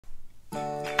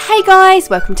Hey guys,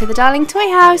 welcome to the Darling Toy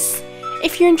House.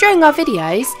 If you're enjoying our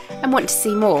videos and want to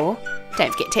see more,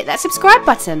 don't forget to hit that subscribe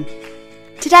button.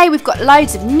 Today we've got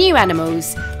loads of new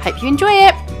animals. Hope you enjoy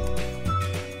it.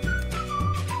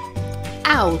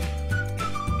 Owl.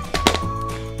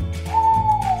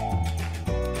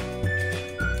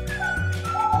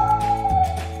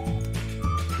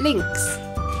 Lynx.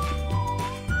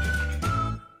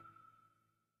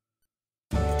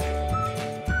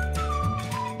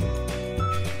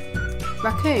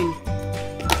 Raccoon.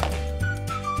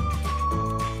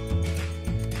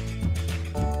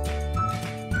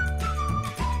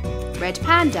 Red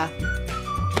panda.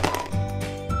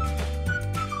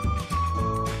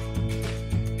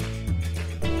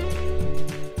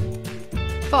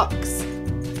 Fox.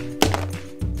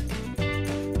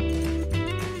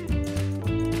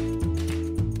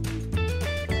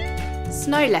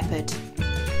 Snow leopard.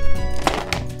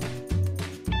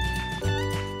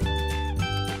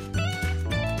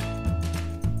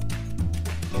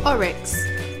 Oryx.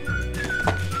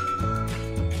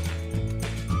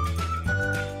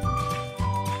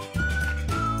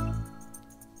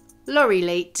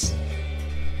 Lorry-leet.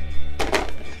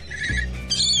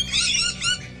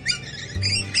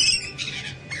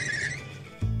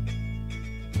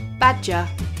 Badger.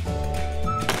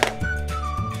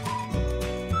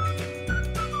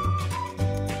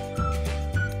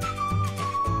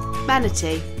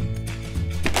 Manatee.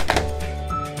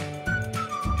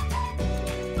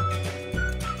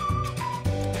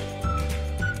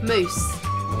 Moose.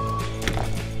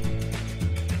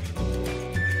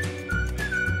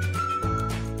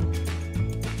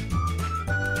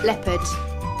 Leopard.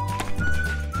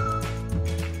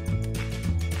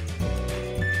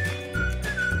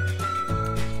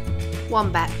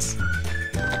 Wombat.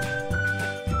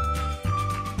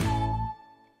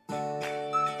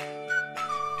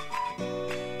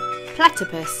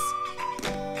 Platypus.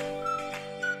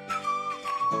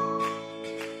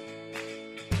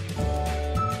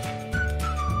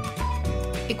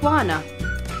 Iguana.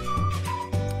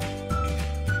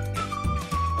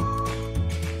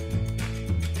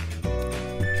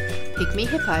 Pygmy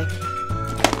hippo.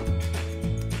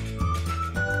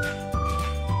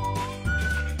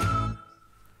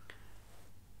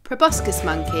 Proboscis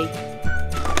monkey.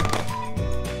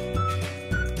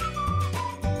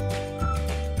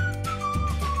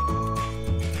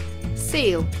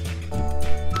 Seal.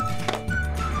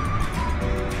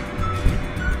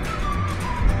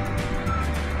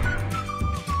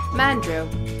 Mandrill.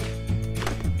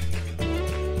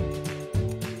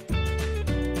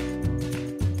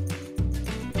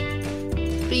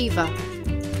 Beaver.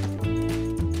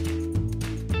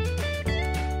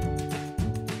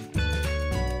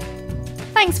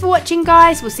 Thanks for watching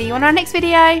guys, we'll see you on our next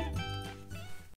video.